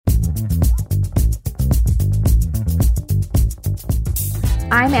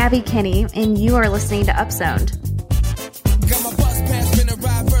I'm Abby Kinney, and you are listening to Upzoned. Got my bus pass, finna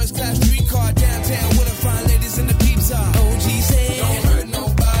ride first class streetcar downtown with the fine ladies in the peeps are. OG's head, don't hurt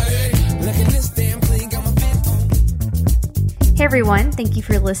nobody. Look at this damn clean, got my fit on. Hey everyone, thank you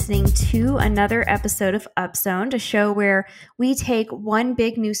for listening to another episode of Upzoned, a show where we take one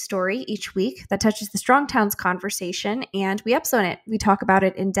big news story each week that touches the Strong Towns conversation and we upzone it. We talk about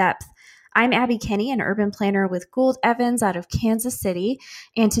it in depth. I'm Abby Kinney, an urban planner with Gould Evans out of Kansas City,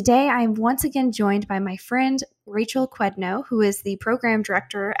 and today I'm once again joined by my friend Rachel Quedno, who is the program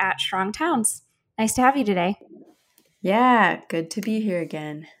director at Strong Towns. Nice to have you today. Yeah, good to be here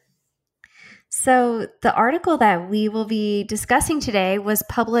again. So the article that we will be discussing today was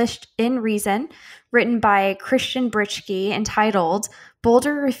published in Reason, written by Christian Britschke, entitled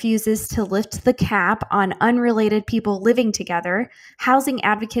Boulder Refuses to Lift the Cap on Unrelated People Living Together. Housing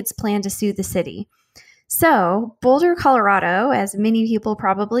Advocates Plan to Sue the City. So Boulder, Colorado, as many people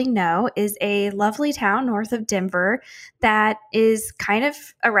probably know, is a lovely town north of Denver that is kind of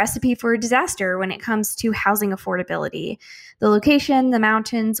a recipe for a disaster when it comes to housing affordability. The location, the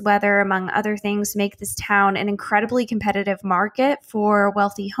mountains, weather, among other things, make this town an incredibly competitive market for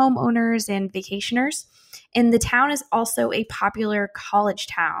wealthy homeowners and vacationers. And the town is also a popular college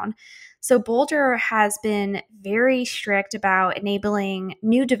town. So Boulder has been very strict about enabling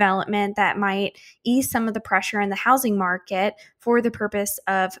new development that might ease some of the pressure in the housing market for the purpose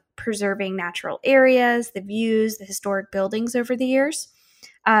of preserving natural areas, the views, the historic buildings over the years.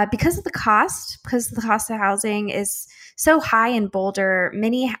 Because the cost of housing is so high in Boulder,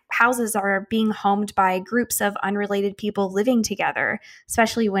 many houses are being homed by groups of unrelated people living together,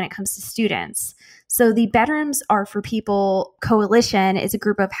 especially when it comes to students. So the Bedrooms Are for People Coalition is a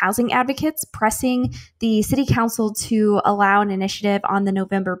group of housing advocates pressing the city council to allow an initiative on the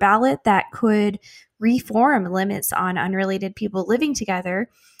November ballot that could reform limits on unrelated people living together.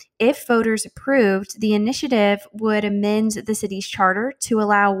 If voters approved, the initiative would amend the city's charter to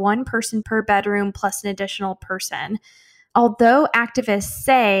allow one person per bedroom plus an additional person. Although activists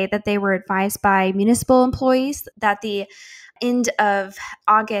say that they were advised by municipal employees that the end of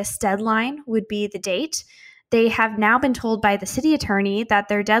August deadline would be the date, they have now been told by the city attorney that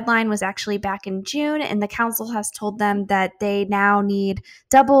their deadline was actually back in June, and the council has told them that they now need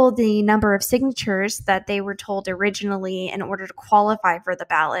double the number of signatures that they were told originally in order to qualify for the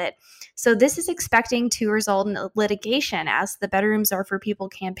ballot. So this is expecting to result in litigation, as the Bedrooms Are for People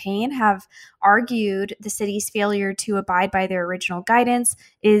campaign have argued the city's failure to abide by their original guidance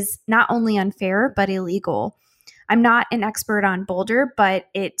is not only unfair, but illegal. I'm not an expert on Boulder, but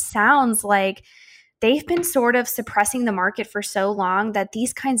it sounds like they've been sort of suppressing the market for so long that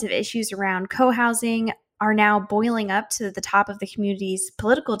these kinds of issues around co-housing are now boiling up to the top of the community's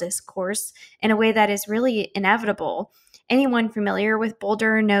political discourse in a way that is really inevitable. Anyone familiar with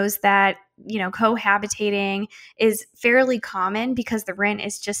Boulder knows that, cohabitating is fairly common because the rent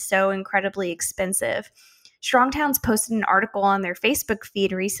is just so incredibly expensive. Strong Towns posted an article on their Facebook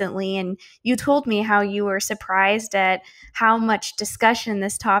feed recently, and you told me how you were surprised at how much discussion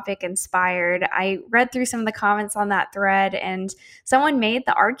this topic inspired. I read through some of the comments on that thread, and someone made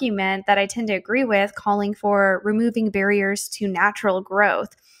the argument that I tend to agree with, calling for removing barriers to natural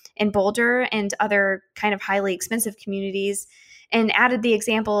growth in Boulder and other kind of highly expensive communities, and added the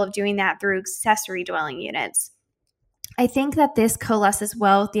example of doing that through accessory dwelling units. I think that this coalesces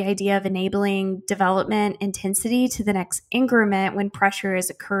well with the idea of enabling development intensity to the next increment when pressure is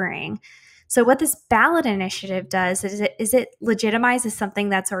occurring. So what this ballot initiative does is it legitimizes something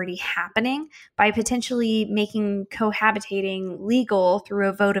that's already happening by potentially making cohabitating legal through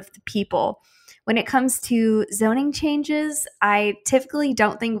a vote of the people. When it comes to zoning changes, I typically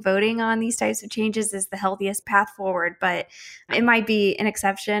don't think voting on these types of changes is the healthiest path forward, but it might be an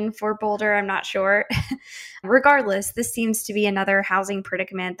exception for Boulder. I'm not sure. Regardless, this seems to be another housing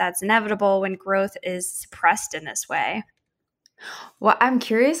predicament that's inevitable when growth is suppressed in this way. Well, I'm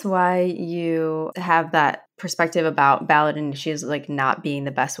curious why you have that perspective about ballot initiatives not being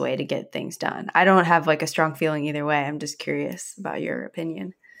the best way to get things done. I don't have a strong feeling either way. I'm just curious about your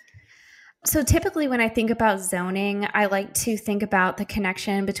opinion. So typically when I think about zoning, I like to think about the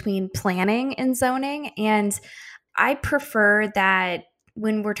connection between planning and zoning. And I prefer that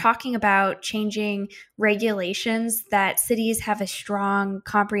when we're talking about changing regulations, that cities have a strong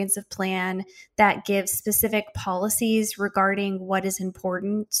comprehensive plan that gives specific policies regarding what is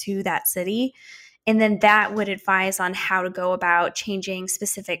important to that city. And then that would advise on how to go about changing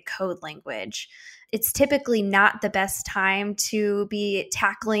specific code language. it's typically not the best time to be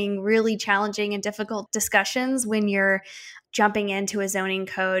tackling really challenging and difficult discussions when you're jumping into a zoning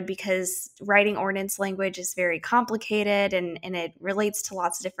code, because writing ordinance language is very complicated and it relates to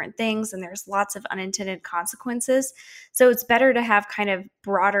lots of different things, and there's lots of unintended consequences. So it's better to have kind of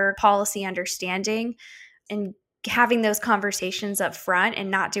broader policy understanding and having those conversations up front and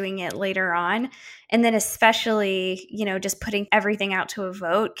not doing it later on. And then especially, just putting everything out to a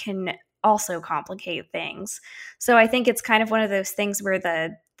vote can also complicate things. So I think it's kind of one of those things where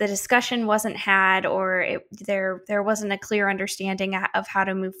the discussion wasn't had, or there wasn't a clear understanding of how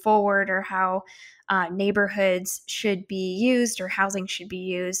to move forward, or how neighborhoods should be used or housing should be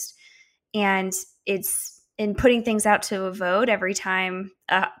used. And it's in putting things out to a vote every time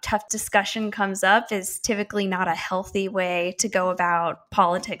a tough discussion comes up is typically not a healthy way to go about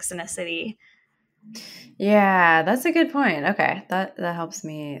politics in a city. Yeah, that's a good point. Okay, that helps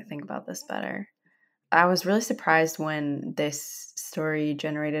me think about this better. I was really surprised when this story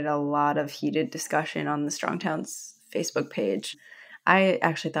generated a lot of heated discussion on the Strong Towns Facebook page. I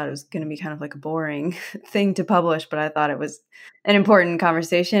actually thought it was going to be kind of like a boring thing to publish, but I thought it was an important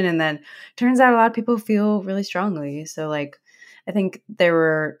conversation. And then turns out a lot of people feel really strongly. So like, I think there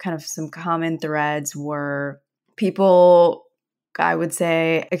were kind of some common threads were people, I would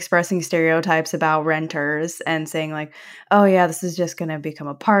say, expressing stereotypes about renters and saying like, oh yeah, this is just going to become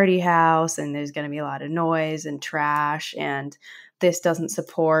a party house and there's going to be a lot of noise and trash, and this doesn't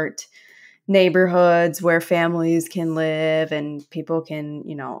support neighborhoods where families can live and people can,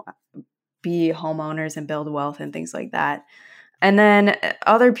 be homeowners and build wealth and things like that. And then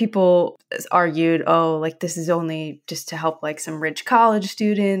other people argued, oh, like this is only just to help like some rich college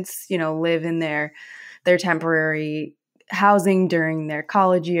students, live in their temporary housing during their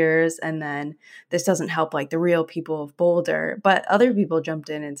college years, and then this doesn't help like the real people of Boulder. But other people jumped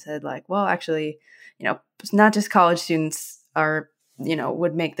in and said like, well, actually, not just college students are,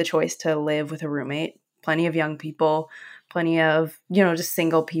 would make the choice to live with a roommate. Plenty of young people, plenty of, just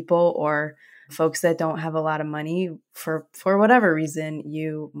single people or folks that don't have a lot of money for whatever reason,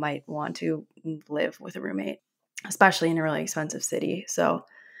 you might want to live with a roommate, especially in a really expensive city. So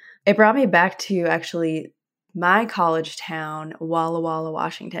it brought me back to actually my college town, Walla Walla,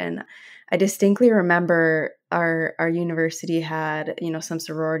 Washington. I distinctly remember our university had, some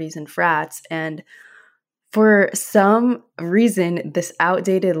sororities and frats, and for some reason, this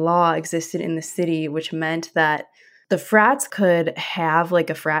outdated law existed in the city, which meant that the frats could have like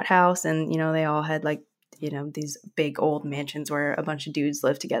a frat house, and, they all had like, these big old mansions where a bunch of dudes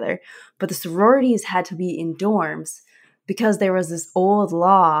lived together. But the sororities had to be in dorms because there was this old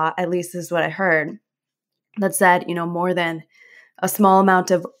law, at least this is what I heard, that said, more than a small amount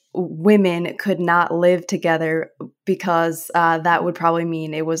of women could not live together because that would probably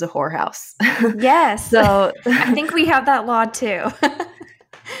mean it was a whorehouse. Yes. So I think we have that law too.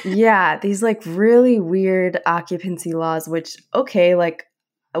 Yeah, these like really weird occupancy laws, which, okay, like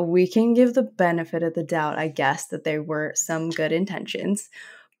we can give the benefit of the doubt, I guess, that there were some good intentions,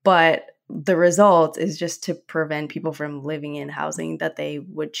 but the result is just to prevent people from living in housing that they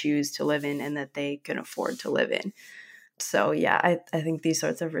would choose to live in and that they can afford to live in. So yeah, I think these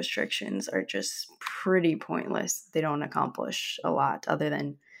sorts of restrictions are just pretty pointless. They don't accomplish a lot other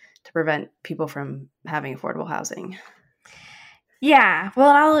than to prevent people from having affordable housing. Yeah. Well,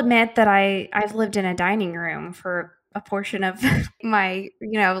 I'll admit that I've lived in a dining room for a portion of my,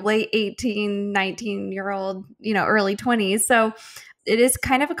 late 18, 19-year-old, early 20s. So it is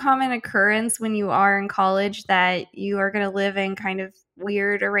kind of a common occurrence when you are in college that you are going to live in kind of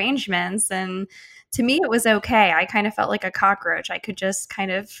weird arrangements. And to me, it was okay. I kind of felt like a cockroach. I could just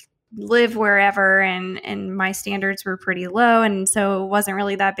kind of live wherever, and my standards were pretty low. And so it wasn't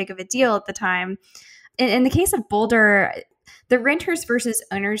really that big of a deal at the time. In the case of Boulder, the renters versus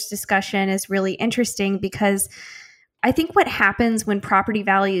owners discussion is really interesting because I think what happens when property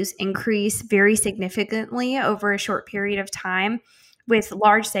values increase very significantly over a short period of time, with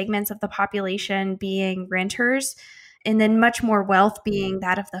large segments of the population being renters and then much more wealth being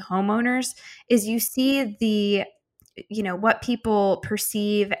that of the homeowners, is you see the, what people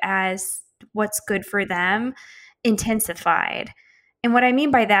perceive as what's good for them intensified. And what I mean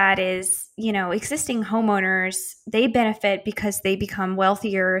by that is, existing homeowners, they benefit because they become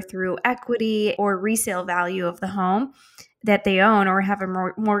wealthier through equity or resale value of the home that they own or have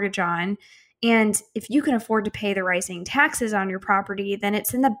a mortgage on. And if you can afford to pay the rising taxes on your property, then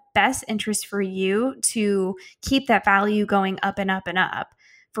it's in the best interest for you to keep that value going up and up and up.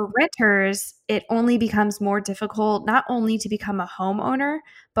 For renters, it only becomes more difficult not only to become a homeowner,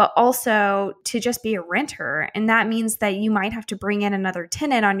 but also to just be a renter. And that means that you might have to bring in another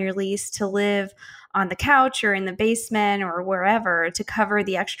tenant on your lease to live on the couch or in the basement or wherever to cover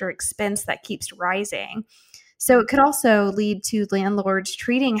the extra expense that keeps rising. So it could also lead to landlords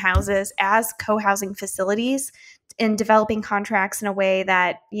treating houses as co-housing facilities and developing contracts in a way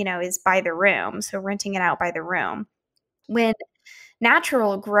that, is by the room. So renting it out by the room. When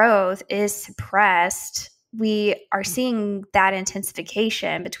natural growth is suppressed, we are seeing that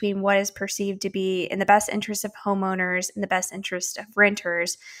intensification between what is perceived to be in the best interest of homeowners and the best interest of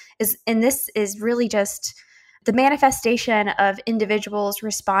renters. And this is really just the manifestation of individuals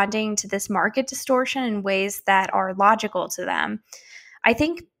responding to this market distortion in ways that are logical to them. I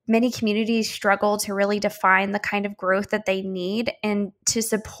think many communities struggle to really define the kind of growth that they need and to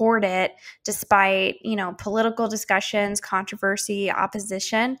support it despite, political discussions, controversy,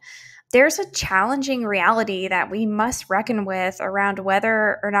 opposition. There's a challenging reality that we must reckon with around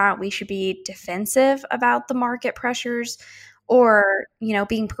whether or not we should be defensive about the market pressures or,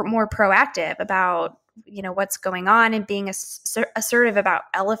 being more proactive about what's going on and being assertive about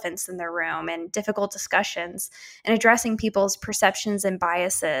elephants in the room and difficult discussions and addressing people's perceptions and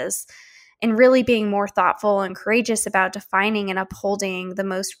biases and really being more thoughtful and courageous about defining and upholding the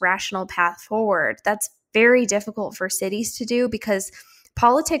most rational path forward. That's very difficult for cities to do because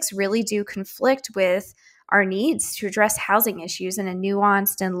politics really do conflict with our needs to address housing issues in a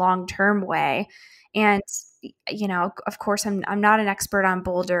nuanced and long-term way. And of course, I'm not an expert on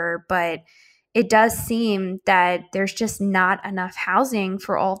Boulder, but it does seem that there's just not enough housing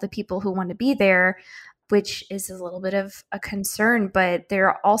for all the people who want to be there, which is a little bit of a concern. But there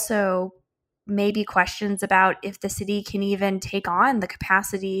are also maybe questions about if the city can even take on the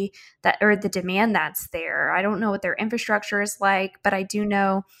capacity that or the demand that's there. I don't know what their infrastructure is like, but I do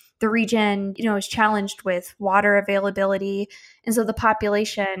know the region, is challenged with water availability. And so the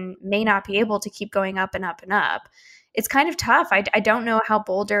population may not be able to keep going up and up and up. It's kind of tough. I don't know how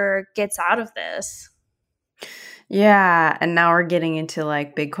Boulder gets out of this. Yeah. And now we're getting into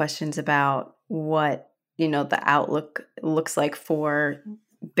like big questions about what, the outlook looks like for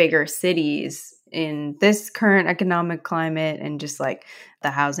bigger cities in this current economic climate and just like the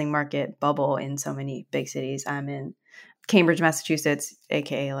housing market bubble in so many big cities. I'm in Cambridge, Massachusetts,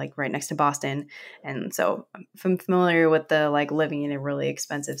 aka like right next to Boston. And so I'm familiar with the like living in a really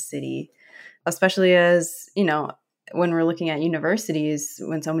expensive city, especially as, when we're looking at universities,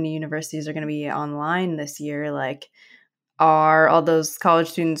 when so many universities are going to be online this year, like are all those college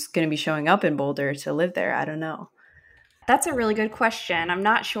students going to be showing up in Boulder to live there? I don't know. That's a really good question. I'm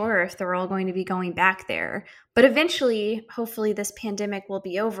not sure if they're all going to be going back there, but eventually, hopefully, this pandemic will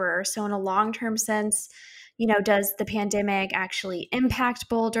be over. So, in a long term sense, does the pandemic actually impact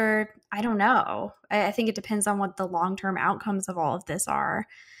Boulder? I don't know. I think it depends on what the long term outcomes of all of this are.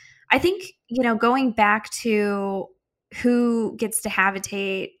 I think, going back to who gets to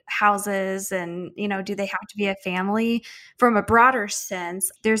habitate houses and, do they have to be a family from a broader sense,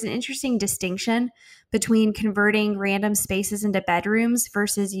 there's an interesting distinction between converting random spaces into bedrooms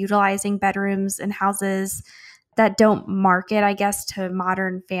versus utilizing bedrooms in houses that don't market, I guess, to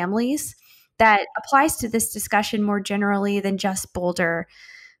modern families. That applies to this discussion more generally than just Boulder.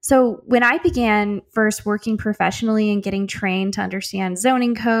 So when I began first working professionally and getting trained to understand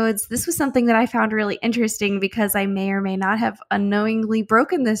zoning codes, this was something that I found really interesting because I may or may not have unknowingly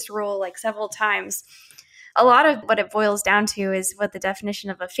broken this rule like several times. A lot of what it boils down to is what the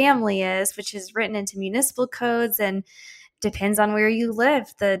definition of a family is, which is written into municipal codes and depends on where you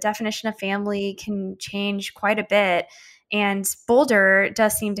live. The definition of family can change quite a bit. And Boulder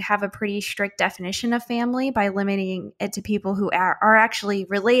does seem to have a pretty strict definition of family by limiting it to people who are actually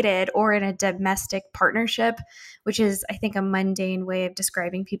related or in a domestic partnership, which is, I think, a mundane way of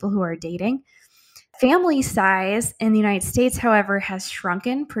describing people who are dating. Family size in the United States, however, has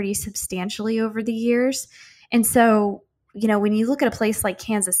shrunken pretty substantially over the years. And so, when you look at a place like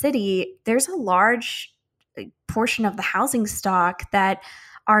Kansas City, there's a large portion of the housing stock that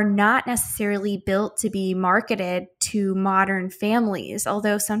are not necessarily built to be marketed to modern families,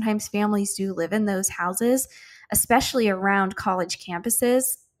 although sometimes families do live in those houses, especially around college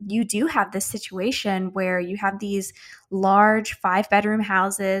campuses. You do have this situation where you have these large 5-bedroom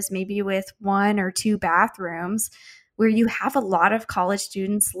houses, maybe with 1 or 2 bathrooms, where you have a lot of college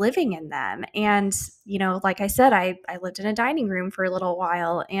students living in them. And, like I said, I lived in a dining room for a little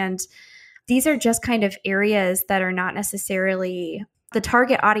while, and these are just kind of areas that are not necessarily the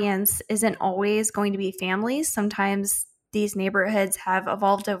target audience isn't always going to be families. Sometimes these neighborhoods have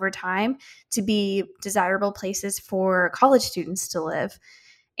evolved over time to be desirable places for college students to live.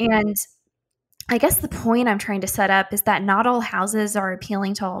 And I guess the point I'm trying to set up is that not all houses are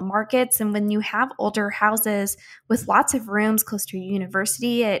appealing to all markets. And when you have older houses with lots of rooms close to a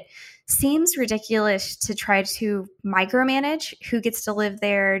university, it seems ridiculous to try to micromanage who gets to live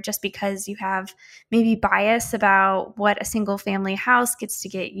there just because you have maybe bias about what a single family house gets to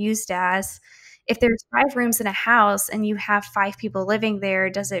get used as. If there's 5 rooms in a house and you have 5 people living there,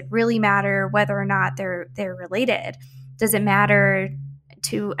 does it really matter whether or not they're related? Does it matter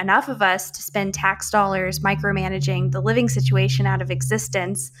to enough of us to spend tax dollars micromanaging the living situation out of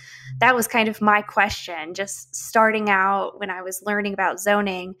existence? That was kind of my question, just starting out when I was learning about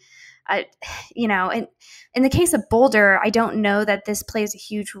zoning. Uh, in the case of Boulder, I don't know that this plays a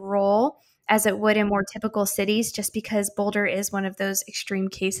huge role as it would in more typical cities, just because Boulder is one of those extreme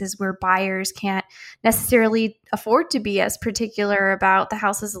cases where buyers can't necessarily afford to be as particular about the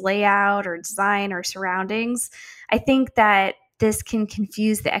house's layout or design or surroundings. I think that this can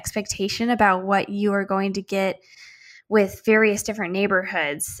confuse the expectation about what you are going to get with various different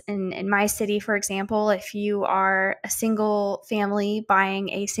neighborhoods. In my city, for example, if you are a single family buying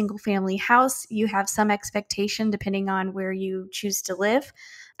a single family house, you have some expectation, depending on where you choose to live,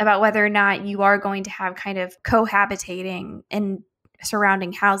 about whether or not you are going to have kind of cohabitating in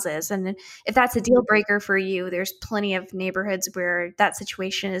surrounding houses. And if that's a deal breaker for you, there's plenty of neighborhoods where that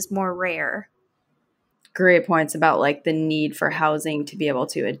situation is more rare. Great points about like the need for housing to be able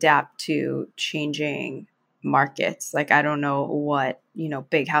to adapt to changing markets. Like, I don't know what,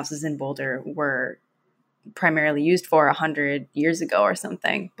 big houses in Boulder were primarily used for 100 years ago or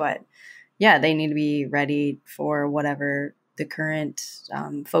something, but yeah, they need to be ready for whatever the current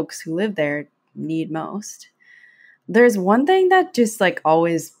folks who live there need most. There's one thing that just like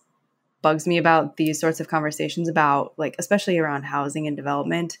always bugs me about these sorts of conversations about, like, especially around housing and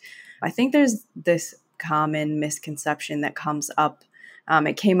development. I think there's this common misconception that comes up.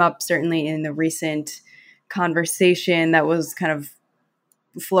 It came up certainly in the recent conversation that was kind of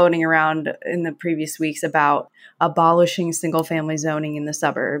floating around in the previous weeks about abolishing single family zoning in the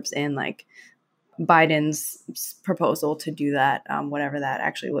suburbs and like Biden's proposal to do that, whatever that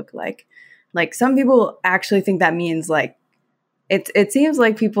actually looked like. Like, some people actually think that means like, it seems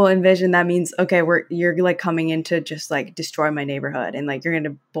like people envision that means, okay, you're like coming in to just like destroy my neighborhood and like you're going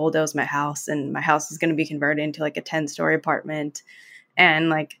to bulldoze my house and my house is going to be converted into like a 10-story apartment. And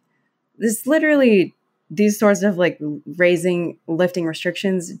like, this literally, these sorts of like lifting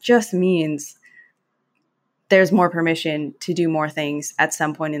restrictions just means there's more permission to do more things at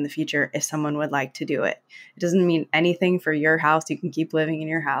some point in the future if someone would like to do it. It doesn't mean anything for your house. You can keep living in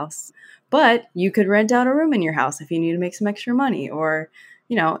your house, but you could rent out a room in your house if you need to make some extra money. Or,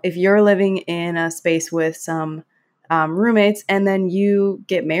 if you're living in a space with some roommates and then you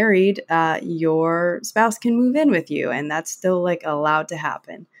get married, your spouse can move in with you, and that's still like allowed to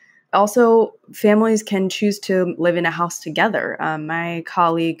happen. Also, families can choose to live in a house together. My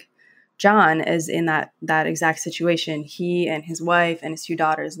colleague John is in that exact situation. He and his wife and his 2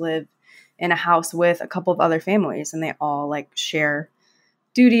 daughters live in a house with a couple of other families, and they all like share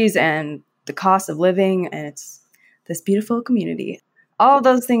duties and the cost of living, and it's this beautiful community. All of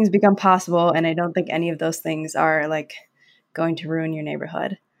those things become possible, and I don't think any of those things are like going to ruin your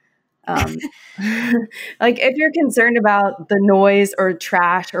neighborhood. Like, if you're concerned about the noise or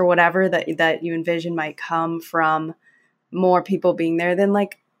trash or whatever that you envision might come from more people being there, then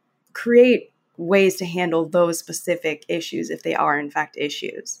like create ways to handle those specific issues if they are in fact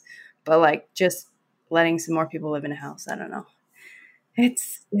issues. But like, just letting some more people live in a house, I don't know.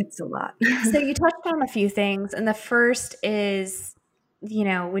 It's a lot. So you touched on a few things, and the first is,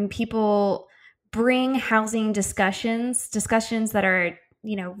 when people bring housing discussions that are,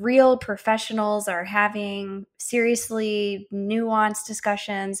 real professionals are having seriously nuanced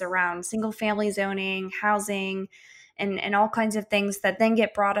discussions around single family zoning, housing, and all kinds of things that then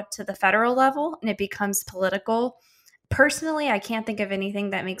get brought up to the federal level and it becomes political. Personally, I can't think of anything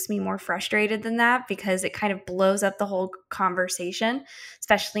that makes me more frustrated than that, because it kind of blows up the whole conversation,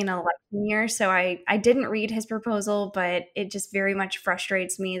 especially in an election year. So I didn't read his proposal, but it just very much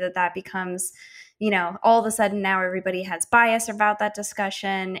frustrates me that becomes, all of a sudden now everybody has bias about that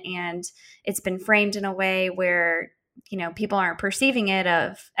discussion, and it's been framed in a way where, people aren't perceiving it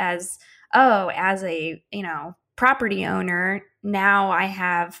as a, property owner, now I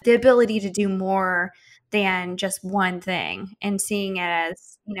have the ability to do more than just one thing, and seeing it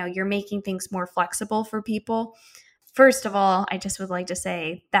as, you're making things more flexible for people. First of all, I just would like to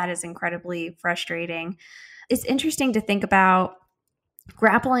say that is incredibly frustrating. It's interesting to think about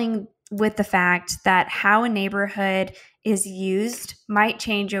grappling with the fact that how a neighborhood is used might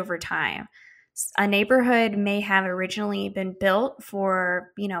change over time. A neighborhood may have originally been built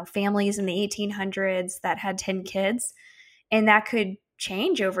for, families in the 1800s that had 10 kids, and that could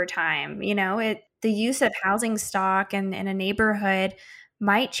change over time. The use of housing stock in a neighborhood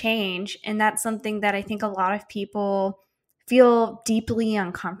might change, and that's something that I think a lot of people feel deeply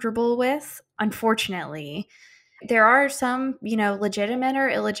uncomfortable with, unfortunately. There are some, legitimate or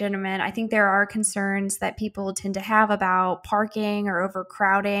illegitimate. I think there are concerns that people tend to have about parking or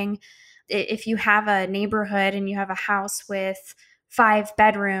overcrowding. If you have a neighborhood and you have a house with 5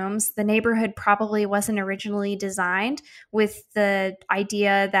 bedrooms, the neighborhood probably wasn't originally designed with the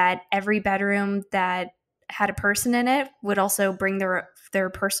idea that every bedroom that had a person in it would also bring their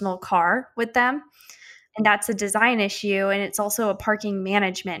personal car with them. And that's a design issue, and it's also a parking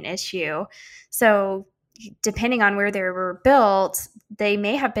management issue. So depending on where they were built, they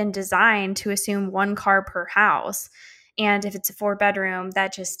may have been designed to assume 1 car per house. And if it's a 4 bedroom,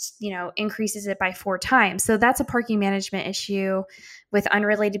 that just, increases it by 4 times. So that's a parking management issue with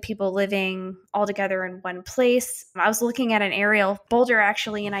unrelated people living all together in one place. I was looking at an aerial Boulder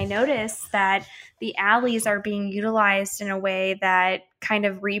actually, and I noticed that the alleys are being utilized in a way that kind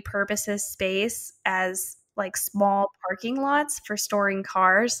of repurposes space as like small parking lots for storing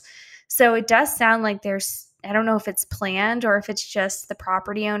cars. So it does sound like I don't know if it's planned or if it's just the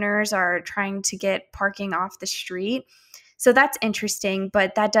property owners are trying to get parking off the street. So that's interesting,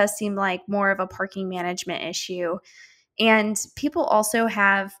 but that does seem like more of a parking management issue. And people also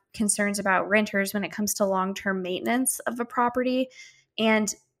have concerns about renters when it comes to long-term maintenance of a property.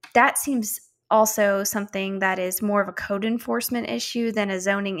 And that seems also something that is more of a code enforcement issue than a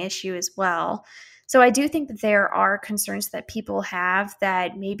zoning issue as well. So I do think that there are concerns that people have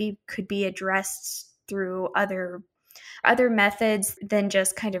that maybe could be addressed through other methods than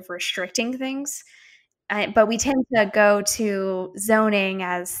just kind of restricting things. But we tend to go to zoning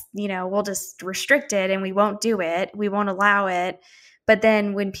as, we'll just restrict it and we won't do it. We won't allow it. But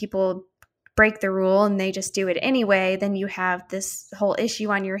then when people break the rule and they just do it anyway, then you have this whole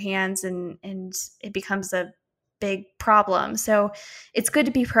issue on your hands and it becomes a big problem. So it's good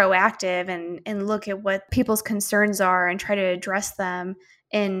to be proactive and look at what people's concerns are and try to address them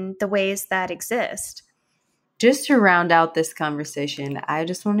in the ways that exist. Just to round out this conversation, I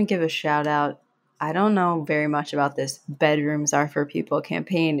just want to give a shout out. I don't know very much about this Bedrooms Are for People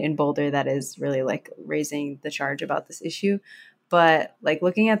campaign in Boulder that is really like raising the charge about this issue. But like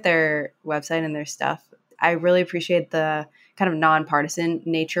looking at their website and their stuff, I really appreciate the kind of nonpartisan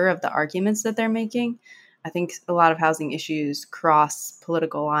nature of the arguments that they're making. I think a lot of housing issues cross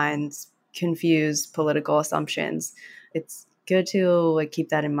political lines, confuse political assumptions. It's good to like keep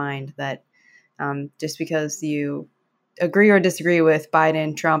that in mind that just because you agree or disagree with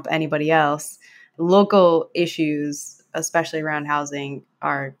Biden, Trump, anybody else, local issues, especially around housing,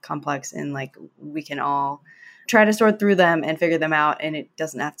 are complex and like we can all try to sort through them and figure them out. And it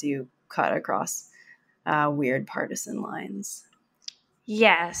doesn't have to cut across weird partisan lines.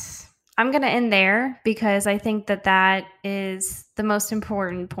 Yes. I'm going to end there because I think that is the most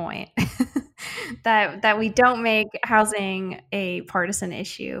important point. that we don't make housing a partisan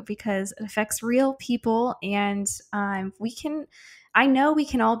issue because it affects real people, and I know we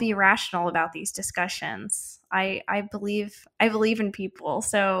can all be rational about these discussions. I believe in people,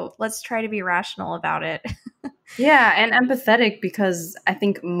 so let's try to be rational about it. Yeah, and empathetic because I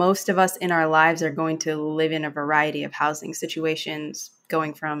think most of us in our lives are going to live in a variety of housing situations,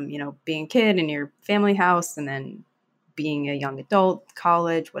 going from, being a kid in your family house and then being a young adult,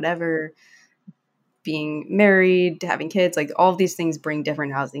 college, whatever, being married, to having kids, like all of these things bring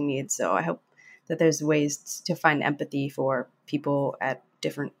different housing needs. So I hope that there's ways to find empathy for people at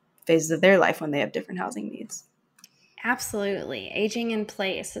different phases of their life when they have different housing needs. Absolutely. Aging in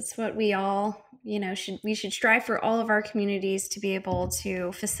place. It's what we all, we should strive for all of our communities to be able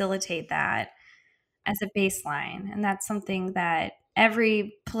to facilitate that as a baseline. And that's something that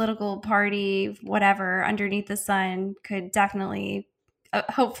every political party, whatever, underneath the sun could definitely,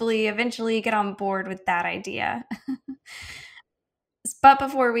 hopefully, eventually get on board with that idea. But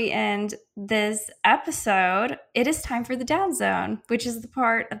before we end this episode, it is time for the Down Zone, which is the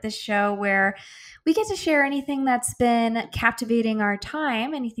part of the show where we get to share anything that's been captivating our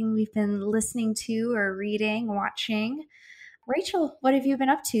time, anything we've been listening to or reading, watching. Rachel, what have you been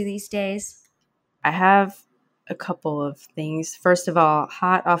up to these days? I have a couple of things. First of all,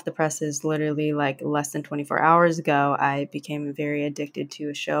 hot off the presses, literally like less than 24 hours ago, I became very addicted to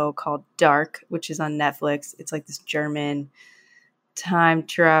a show called Dark, which is on Netflix. It's like this German time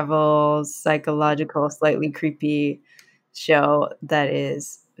travel, psychological, slightly creepy show that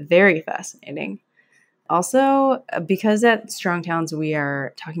is very fascinating. Also, because at Strong Towns we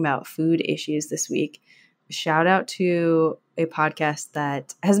are talking about food issues this week, shout out to a podcast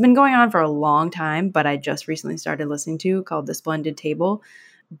that has been going on for a long time, but I just recently started listening to, called The Splendid Table.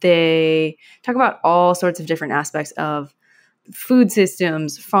 They talk about all sorts of different aspects of food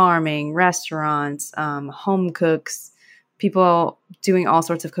systems, farming, restaurants, home cooks, people doing all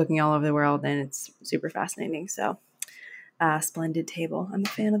sorts of cooking all over the world, and it's super fascinating. So, Splendid Table. I'm a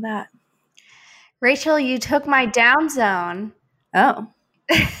fan of that. Rachel, you took my down zone. Oh.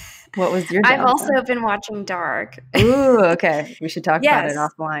 What was your down I've also zone? been watching Dark. Ooh, okay. We should talk about it Yes.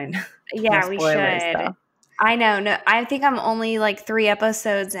 offline. Yeah, No we spoilers, should. though. I know. No, I think I'm only like 3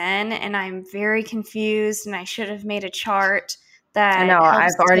 episodes in, and I'm very confused, and I should have made a chart I that know.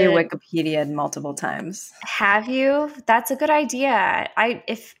 helps I've already to Wikipedia'd multiple times. have you. That's a good idea.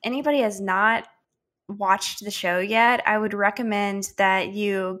 If anybody has not watched the show yet, I would recommend that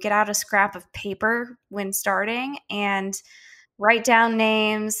you get out a scrap of paper when starting and write down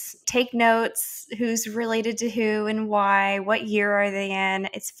names, take notes, who's related to who and why, what year are they in.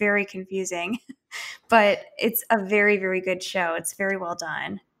 It's very confusing, but it's a very, very good show. It's very well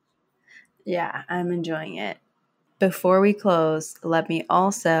done. Yeah, I'm enjoying it. Before we close, let me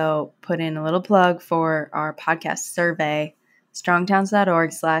also put in a little plug for our podcast survey,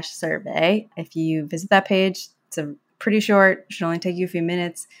 strongtowns.org/survey. If you visit that page, it's a pretty short, should only take you a few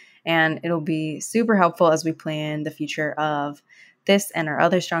minutes, and it'll be super helpful as we plan the future of this and our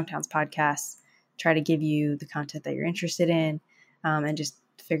other Strong Towns podcasts, try to give you the content that you're interested in, and just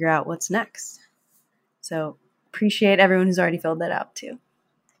figure out what's next. So appreciate everyone who's already filled that out too.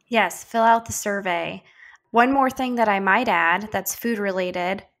 Yes, fill out the survey. One more thing that I might add that's food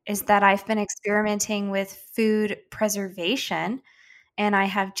related is that I've been experimenting with food preservation, and I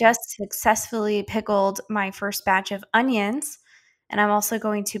have just successfully pickled my first batch of onions, and I'm also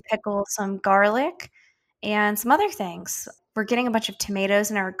going to pickle some garlic and some other things. We're getting a bunch of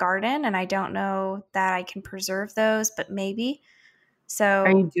tomatoes in our garden, and I don't know that I can preserve those, but maybe. So,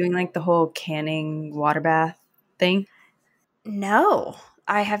 Are you doing like the whole canning water bath thing? no,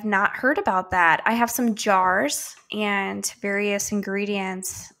 I have not heard about that. I have some jars and various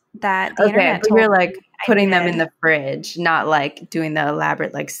ingredients that the Okay, internet but told you're me like I putting them in did. the fridge, not like doing the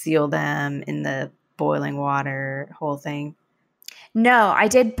elaborate like seal them in the boiling water whole thing. No, I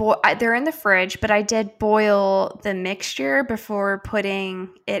did they're in the fridge, but I did boil the mixture before putting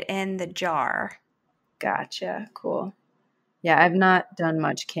it in the jar. Gotcha. Cool. Yeah, I've not done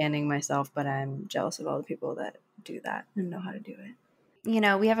much canning myself, but I'm jealous of all the people that do that and know how to do it. You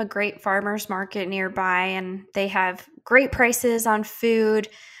know, we have a great farmers market nearby, and they have great prices on food.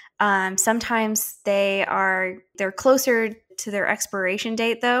 Sometimes they're closer to their expiration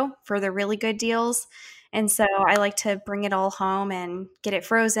date though for the really good deals. And so I like to bring it all home and get it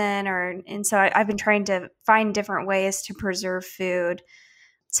frozen, and so I've been trying to find different ways to preserve food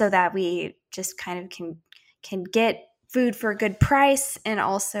so that we just kind of can get food for a good price and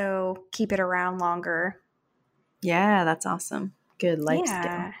also keep it around longer. Yeah, that's awesome. Good life skill.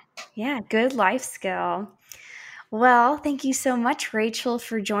 Yeah. Yeah, good life skill. Well, thank you so much, Rachel,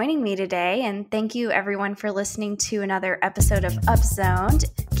 for joining me today. And thank you, everyone, for listening to another episode of Upzoned.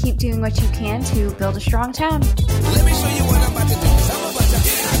 Keep doing what you can to build a strong town. Let me show you what I'm about to do.